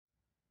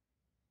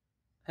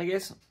Hey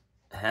guys,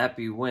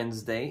 happy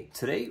Wednesday.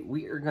 Today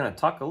we are going to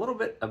talk a little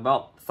bit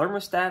about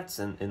thermostats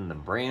and the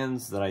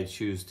brands that I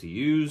choose to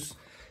use.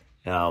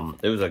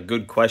 It was a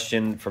good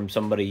question from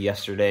somebody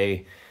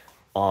yesterday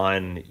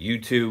on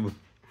YouTube.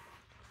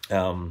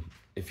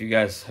 If you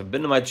guys have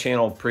been to my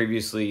channel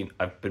previously,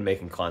 I've been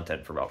making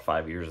content for about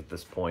 5 years at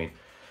this point.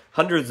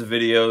 Hundreds of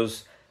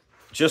videos.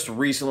 Just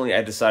recently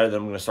I decided that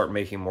I'm going to start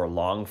making more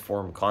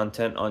long-form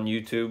content on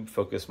YouTube,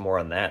 focus more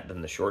on that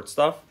than the short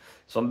stuff.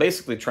 So I'm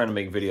basically trying to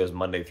make videos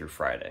Monday through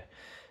Friday.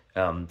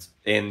 And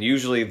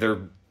usually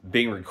they're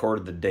being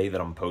recorded the day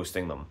that I'm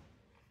posting them.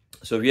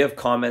 So if you have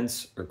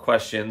comments or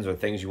questions or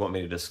things you want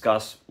me to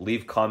discuss,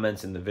 leave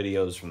comments in the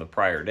videos from the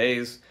prior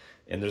days.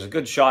 And there's a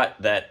good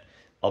shot that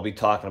I'll be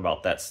talking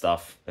about that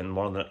stuff in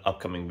one of the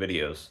upcoming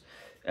videos.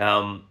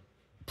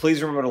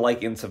 Please remember to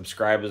like and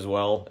subscribe as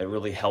well. It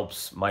really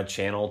helps my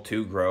channel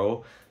to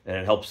grow, and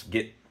it helps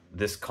get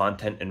this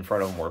content in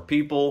front of more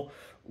people,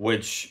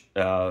 which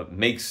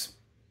makes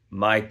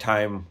my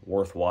time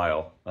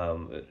worthwhile.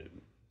 It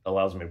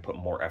allows me to put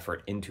more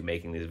effort into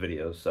making these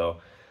videos. So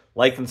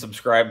like and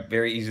subscribe,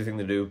 very easy thing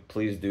to do.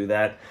 Please do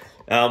that.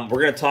 We're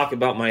going to talk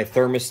about my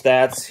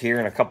thermostats here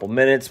in a couple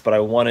minutes, but I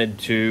wanted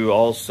to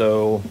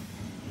also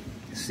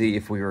see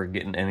if we were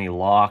getting any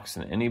locks,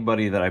 and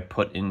anybody that I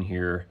put in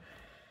here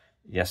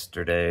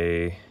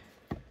yesterday,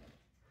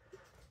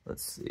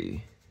 let's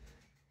see,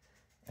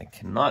 I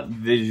cannot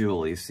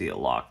visually see a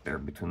lock there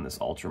between this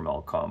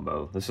Ultramel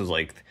combo.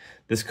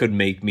 This could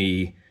make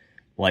me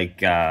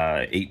like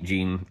 8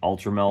 gene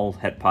Ultramel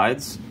het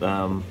pieds.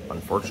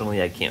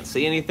 Unfortunately I can't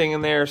see anything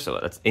in there, so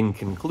that's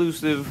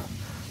inconclusive,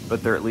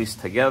 but they're at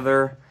least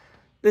together.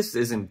 This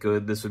isn't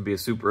good. This would be a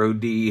Super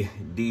OD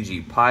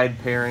DG pied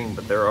pairing,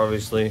 but they're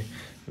obviously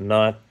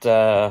not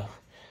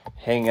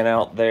hanging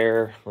out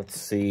there. Let's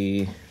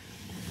see.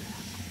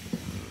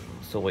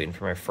 Still waiting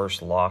for my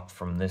first lock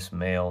from this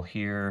male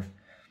here.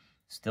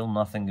 Still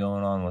nothing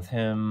going on with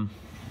him.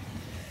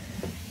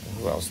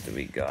 Who else do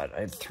we got?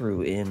 I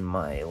threw in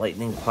my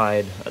lightning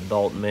pied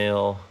adult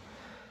male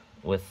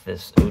with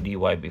this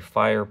ODYB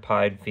fire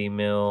pied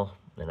female,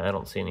 and I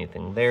don't see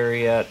anything there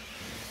yet.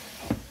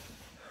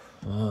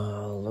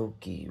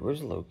 Loki,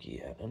 where's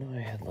Loki at? I know I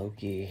had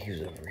Loki. He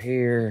was over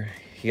here.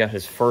 He got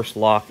his first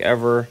lock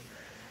ever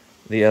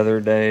the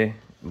other day,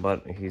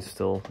 but he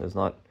still is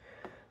not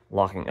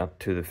locking up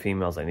to the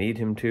females I need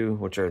him to,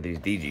 which are these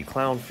DG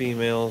clown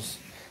females.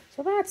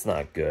 So that's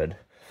not good.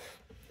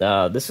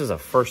 This is a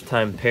first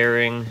time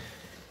pairing,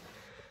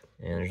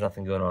 and there's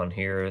nothing going on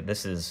here.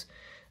 This is,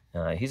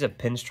 he's a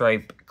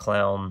pinstripe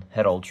clown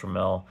het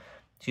Ultramel.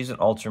 She's an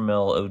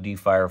Ultramel OD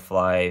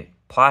Firefly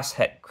pos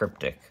het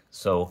cryptic.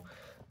 So,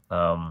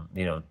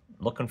 you know,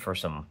 looking for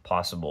some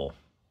possible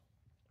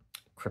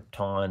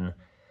Krypton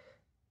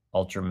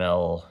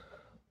Ultramel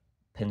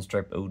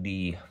pinstripe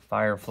OD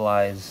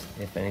Fireflies,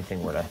 if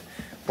anything were to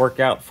work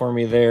out for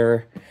me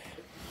there.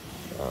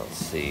 Let's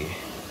see.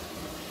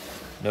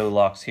 No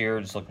locks here,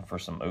 just looking for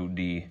some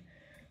OD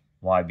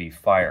YB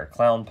Fire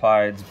Clown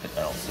Pieds, but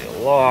I don't see a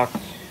lock.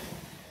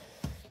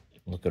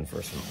 Looking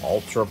for some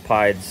Ultra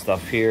Pied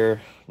stuff here.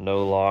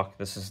 No lock.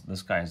 This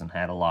guy hasn't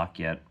had a lock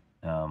yet,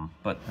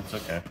 but that's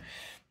okay.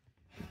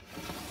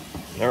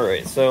 All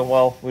right, so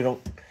well, we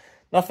don't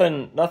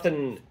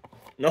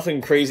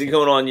nothing crazy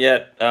going on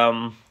yet.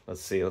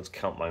 Let's see. Let's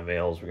count my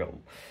males. We got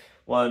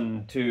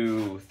 1,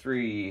 2,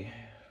 3,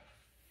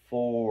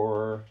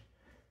 4,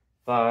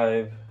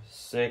 5,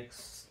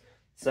 6,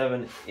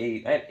 7,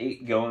 8. I have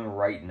 8 going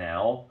right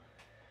now.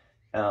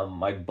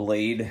 My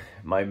Blade,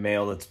 my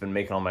male that's been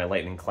making all my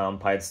Lightning Clown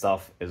Pied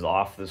stuff, is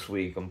off this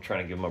week. I'm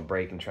trying to give him a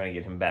break and trying to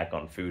get him back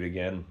on food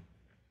again.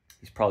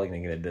 He's probably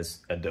going to get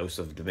a dose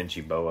of Da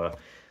Vinci Boa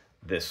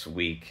this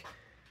week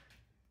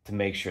to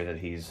make sure that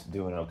he's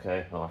doing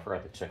okay. Oh, I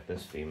forgot to check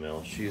this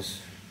female.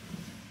 She's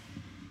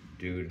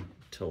due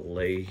to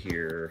lay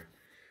here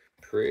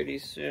pretty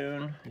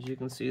soon. As you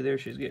can see there,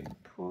 she's getting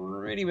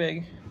pretty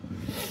big.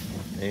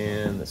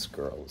 And this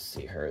girl, let's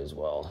see her as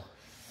well.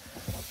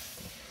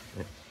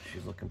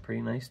 She's looking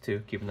pretty nice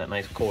too, keeping that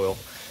nice coil.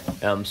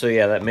 So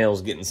yeah, that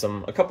male's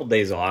getting a couple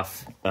days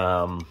off,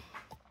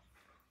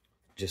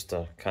 just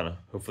to kind of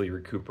hopefully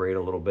recuperate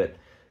a little bit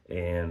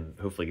and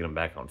hopefully get him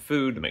back on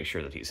food to make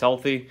sure that he's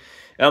healthy.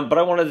 But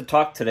I wanted to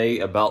talk today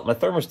about my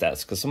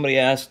thermostats, because somebody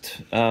asked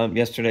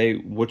yesterday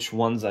which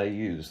ones I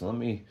use. Let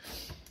me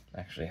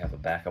actually have a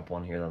backup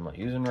one here that I'm not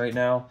using right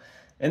now.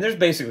 And there's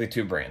basically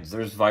 2 brands.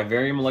 There's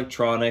Vivarium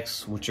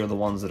Electronics, which are the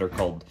ones that are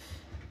called,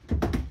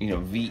 you know,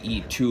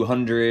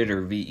 VE200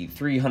 or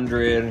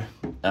VE300.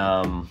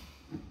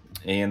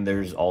 And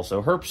there's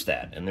also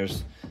Herpstat, and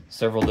there's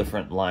several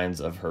different lines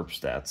of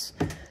Herpstats.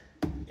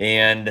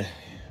 And,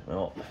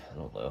 well, I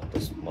don't know,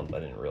 this one, I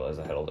didn't realize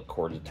I had all the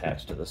cords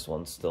attached to this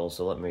one still,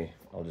 so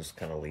I'll just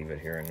kind of leave it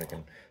here and I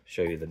can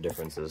show you the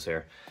differences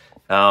here.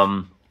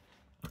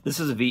 This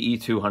is a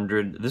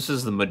VE200. This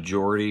is the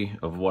majority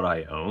of what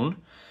I own.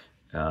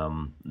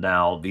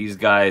 Now, these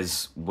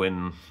guys,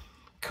 when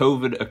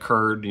COVID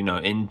occurred, you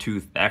know,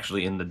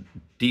 actually in the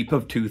deep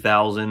of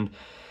 2000,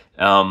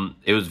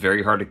 It was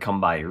very hard to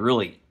come by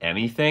really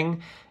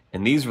anything.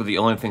 And these were the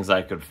only things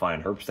I could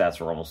find. Herpstats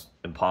were almost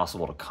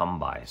impossible to come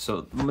by.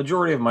 So the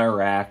majority of my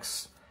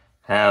racks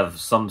have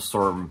some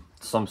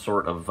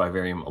sort of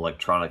Vivarium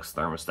Electronics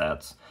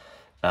thermostats.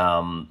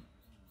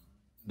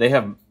 They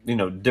have, you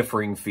know,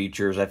 differing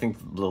features. I think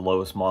the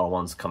lowest model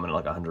ones come in at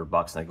like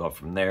 $100 and they go up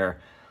from there.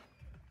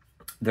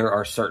 There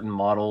are certain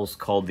models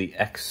called the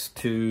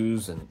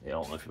X2s, and I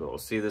don't know if you'll be able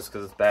to see this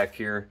because it's back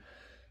here.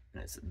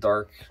 And it's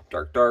dark.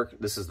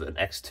 This is an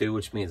X2,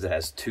 which means it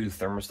has 2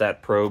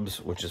 thermostat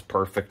probes, which is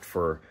perfect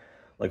for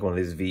like one of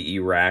these VE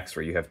racks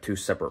where you have 2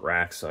 separate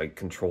racks, so I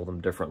control them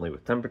differently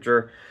with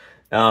temperature.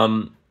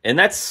 And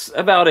that's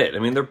about it. I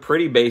mean, they're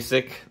pretty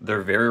basic.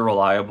 They're very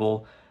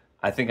reliable.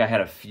 I think I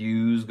had a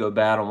fuse go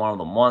bad on one of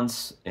them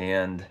once,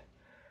 and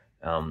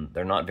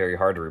they're not very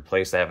hard to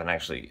replace. I have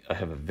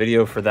a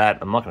video for that.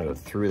 I'm not going to go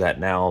through that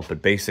now,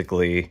 but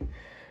basically,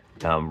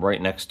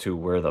 right next to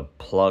where the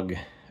plug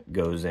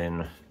goes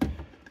in,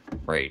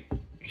 right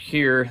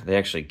here, they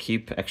actually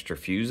keep extra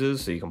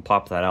fuses, so you can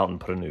pop that out and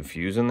put a new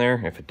fuse in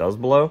there if it does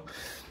blow.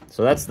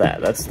 So that's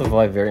that. That's the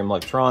Vivarium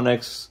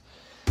Electronics.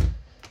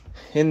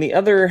 And the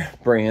other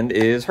brand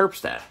is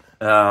Herpstat.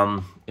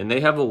 And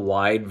they have a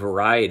wide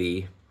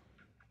variety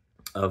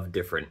of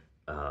different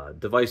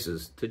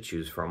devices to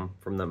choose from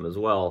them as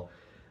well.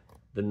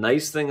 The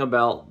nice thing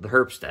about the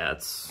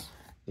Herpstats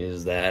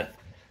is that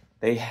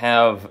they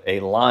have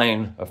a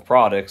line of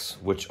products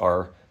which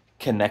are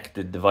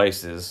connected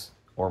devices,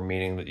 or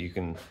meaning that you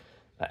can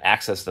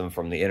access them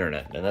from the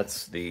internet. And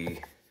that's this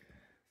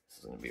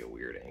is going to be a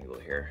weird angle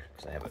here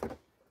because I have it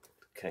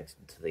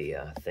connected to the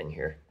thing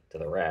here, to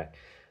the rack.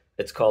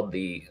 It's called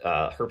the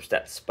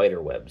Herpstat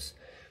Spider Webs.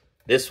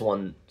 This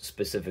one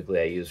specifically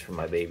I use for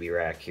my baby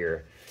rack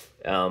here.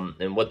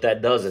 And what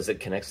that does is it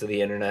connects to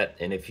the internet,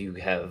 and if you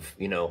have,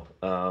 you know,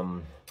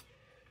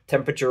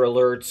 temperature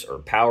alerts or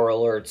power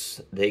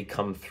alerts, they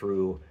come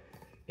through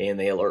and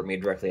they alert me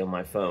directly on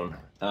my phone.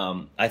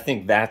 I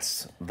think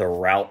that's the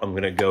route I'm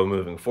going to go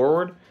moving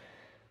forward,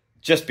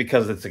 just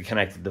because it's a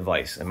connected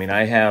device. I mean,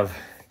 I have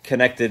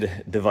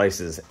connected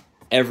devices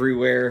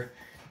everywhere.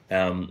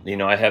 You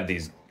know, I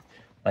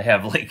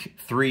have like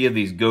 3 of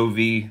these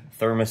Govee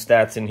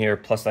thermostats in here,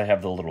 plus I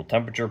have the little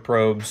temperature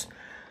probes.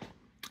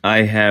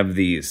 I have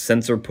the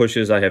sensor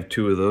pushes. I have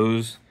 2 of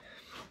those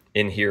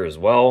in here as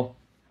well.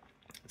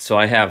 So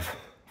I have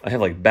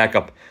like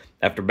backup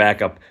after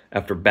backup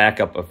after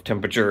backup of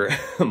temperature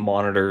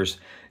monitors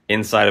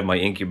inside of my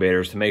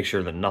incubators to make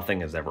sure that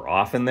nothing is ever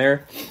off in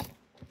there.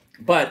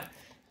 But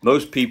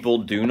most people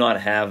do not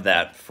have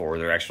that for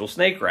their actual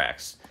snake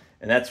racks.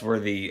 And that's where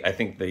I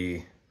think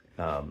the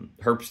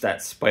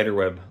Herpstat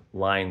Spiderweb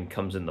line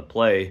comes into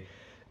play,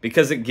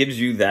 because it gives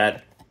you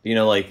that, you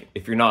know, like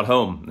if you're not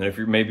home and if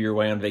maybe you're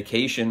away on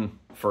vacation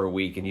for a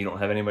week and you don't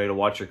have anybody to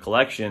watch your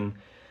collection,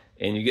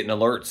 and you get an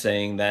alert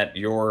saying that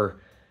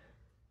your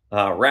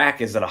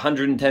rack is at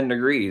 110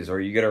 degrees, or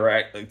you get a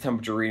rack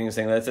temperature reading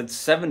saying that it's at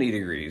 70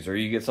 degrees, or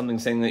you get something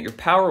saying that your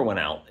power went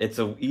out. It's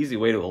an easy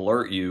way to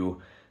alert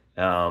you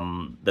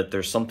that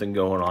there's something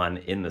going on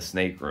in the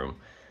snake room.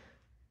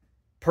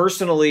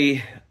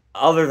 Personally,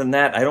 other than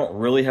that, I don't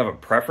really have a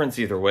preference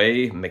either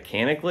way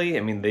mechanically.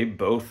 I mean, they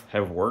both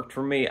have worked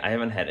for me. I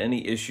haven't had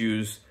any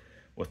issues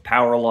with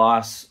power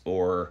loss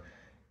or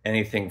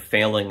anything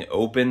failing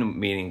open,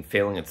 meaning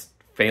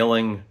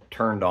failing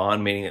turned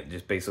on, meaning it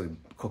just basically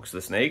cooks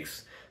the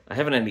snakes. I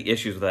haven't had any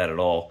issues with that at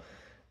all.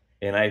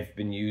 And I've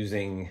been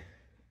using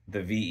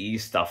the VE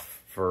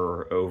stuff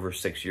for over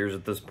 6 years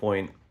at this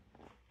point.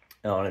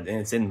 And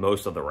it's in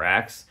most of the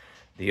racks.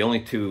 The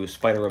only 2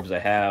 spider webs I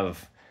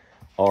have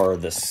are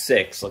the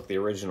 6, like the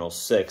original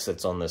 6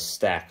 that's on this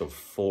stack of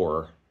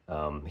 4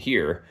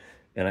 here.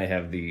 And I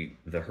have the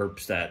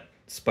Herpstat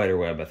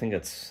Spiderweb, I think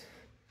it's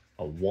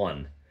a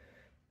 1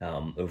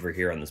 over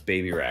here on this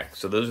baby rack.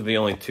 So those are the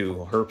only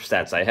 2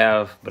 Herpstats I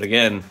have. But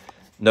again,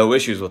 no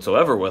issues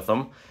whatsoever with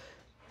them.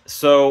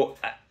 So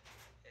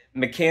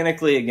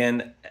mechanically,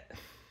 again,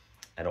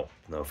 I don't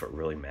know if it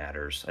really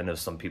matters. I know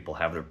some people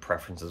have their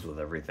preferences with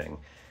everything.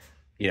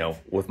 You know,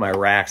 with my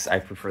racks, I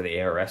prefer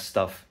the ARS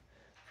stuff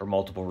for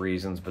multiple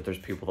reasons, but there's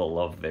people that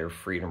love their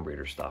Freedom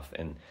Breeder stuff,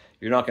 and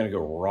you're not going to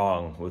go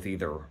wrong with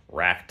either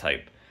rack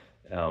type.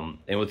 And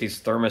with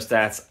these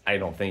thermostats, I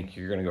don't think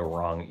you're going to go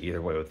wrong either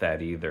way with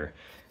that either.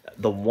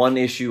 The one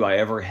issue I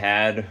ever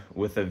had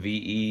with a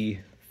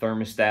VE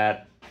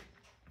thermostat,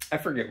 I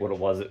forget what it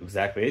was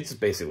exactly. It just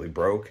basically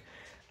broke.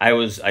 I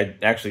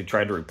actually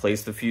tried to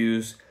replace the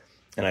fuse,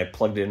 and I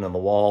plugged it in on the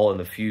wall, and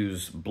the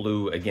fuse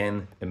blew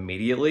again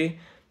immediately.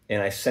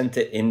 And I sent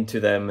it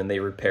into them, and they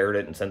repaired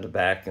it and sent it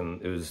back,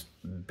 and it was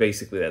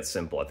basically that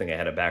simple. I think I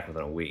had it back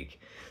within a week.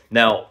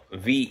 Now,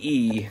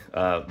 VE,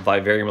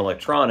 Vivarium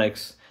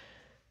Electronics,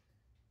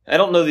 I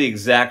don't know the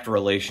exact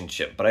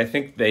relationship, but I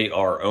think they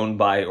are owned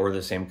by or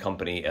the same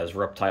company as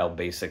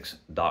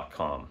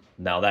ReptileBasics.com.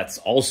 Now, that's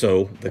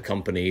also the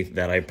company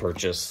that I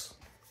purchase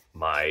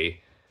my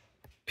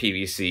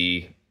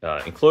PVC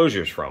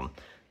enclosures from.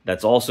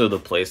 That's also the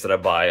place that I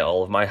buy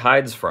all of my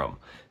hides from.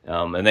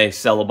 And they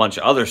sell a bunch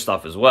of other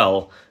stuff as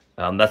well.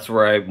 That's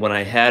where when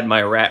I had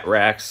my rat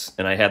racks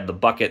and I had the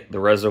bucket, the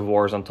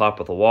reservoirs on top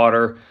of the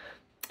water,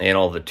 and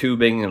all the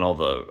tubing and all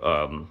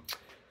the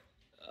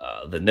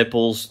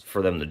nipples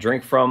for them to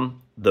drink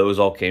from, those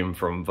all came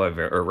from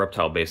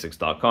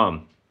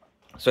ReptileBasics.com.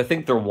 So I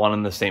think they're one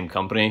and the same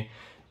company.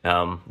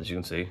 As you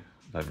can see,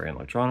 Vivarium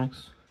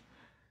Electronics.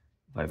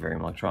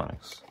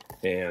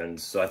 And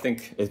so I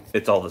think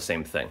it's all the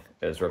same thing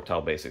as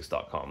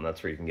ReptileBasics.com.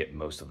 That's where you can get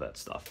most of that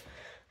stuff.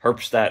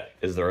 Herpstat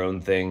is their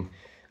own thing.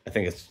 I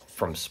think it's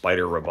from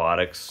Spider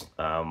Robotics.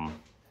 I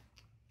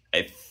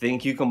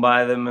think you can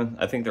buy them.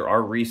 I think there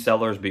are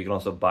resellers, but you can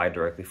also buy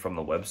directly from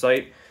the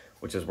website,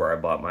 which is where I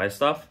bought my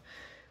stuff.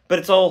 But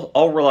it's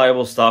all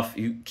reliable stuff.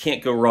 You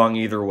can't go wrong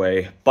either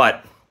way.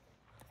 But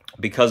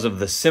because of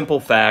the simple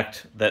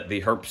fact that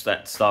the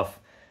Herpstat stuff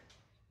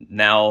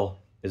now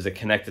is a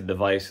connected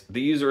device,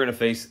 the user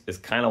interface is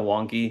kind of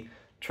wonky.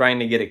 Trying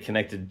to get it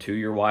connected to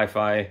your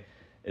Wi-Fi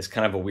is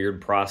kind of a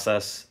weird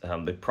process.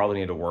 They probably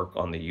need to work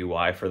on the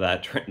UI for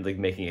that, like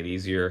making it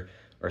easier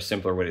or a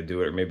simpler way to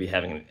do it, or maybe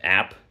having an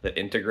app that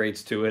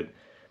integrates to it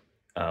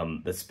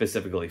that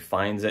specifically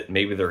finds it.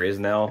 Maybe there is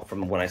now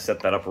from when I set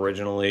that up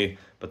originally,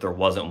 but there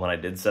wasn't when I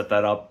did set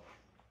that up.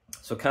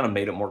 So it kind of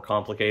made it more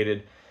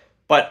complicated.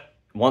 But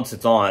once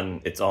it's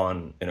on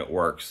and it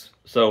works.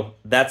 So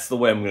that's the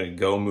way I'm going to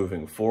go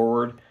moving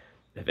forward.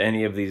 If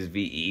any of these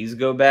VEs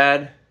go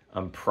bad,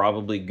 I'm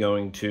probably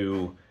going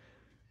to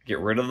get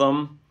rid of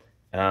them.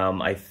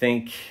 I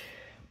think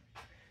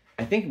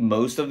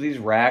most of these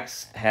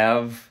racks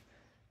have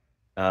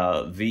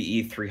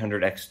VE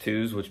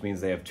 300X2s, which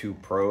means they have 2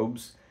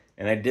 probes.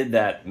 And I did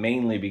that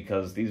mainly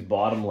because these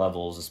bottom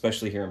levels,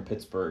 especially here in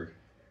Pittsburgh,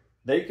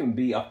 they can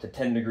be up to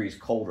 10 degrees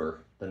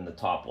colder than the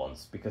top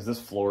ones, because this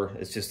floor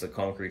is just a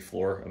concrete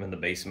floor. I'm in the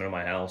basement of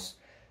my house.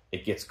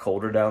 It gets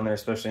colder down there,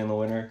 especially in the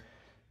winter.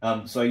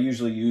 So I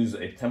usually use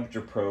a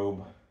temperature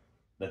probe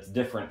that's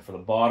different for the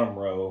bottom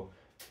row,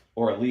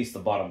 or at least the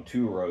bottom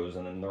 2 rows,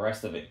 and then the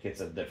rest of it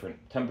gets a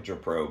different temperature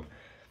probe.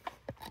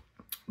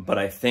 But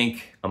I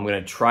think I'm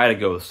going to try to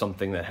go with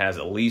something that has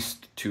at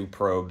least 2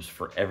 probes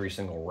for every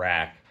single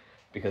rack,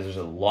 because there's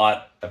a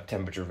lot of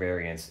temperature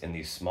variance in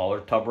these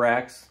smaller tub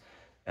racks.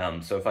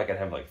 So if I could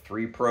have like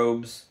 3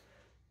 probes,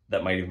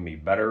 that might even be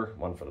better.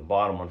 1 for the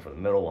bottom, 1 for the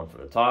middle, 1 for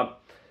the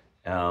top.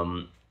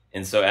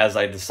 And so as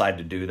I decide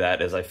to do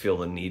that, as I feel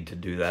the need to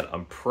do that,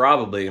 I'm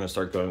probably going to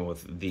start going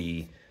with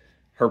the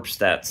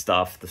Herpstat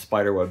stuff, the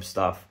spiderweb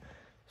stuff,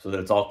 so that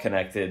it's all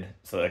connected,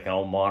 so that I can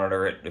all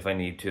monitor it if I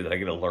need to, that I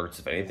get alerts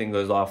if anything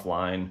goes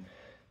offline.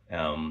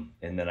 And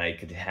then I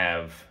could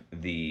have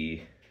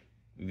the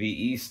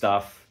VE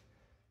stuff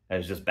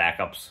as just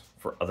backups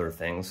for other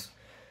things.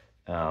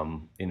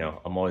 You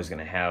know, I'm always going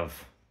to have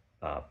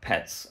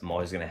pets. I'm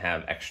always going to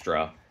have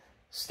extra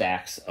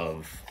stacks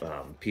of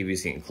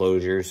PVC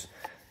enclosures.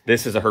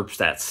 This is a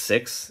Herpstat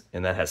 6,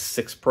 and that has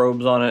 6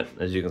 probes on it.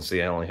 As you can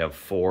see, I only have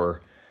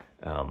 4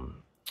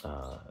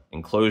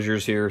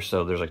 enclosures here,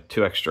 so there's like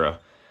two extra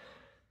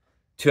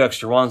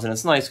ones, and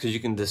it's nice because you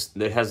can just,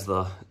 it has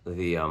the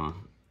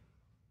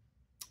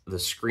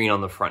screen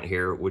on the front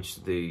here,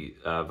 which the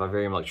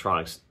Vivarium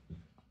Electronics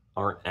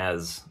aren't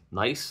as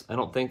nice, I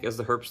don't think, as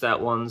the Herpstat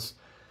ones.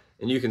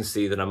 And you can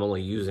see that I'm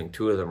only using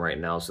 2 of them right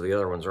now, so the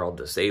other ones are all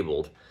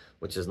disabled,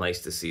 which is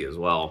nice to see as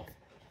well.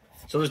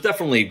 So there's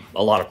definitely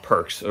a lot of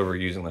perks over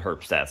using the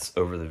Herpstats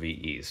over the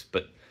VEs,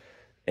 but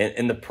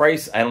and the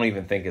price I don't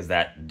even think is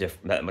that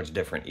much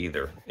different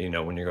either, you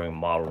know, when you're going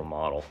model to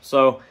model.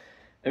 So,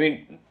 I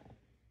mean,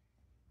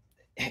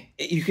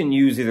 you can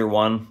use either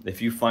one.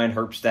 If you find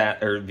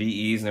Herpstat or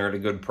VEs and they're at a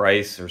good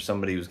price, or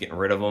somebody who's getting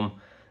rid of them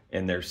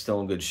and they're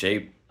still in good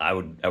shape, I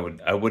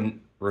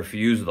wouldn't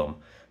refuse them.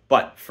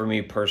 But for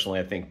me personally,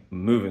 I think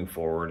moving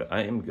forward,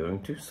 I am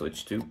going to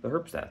switch to the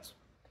Herpstats.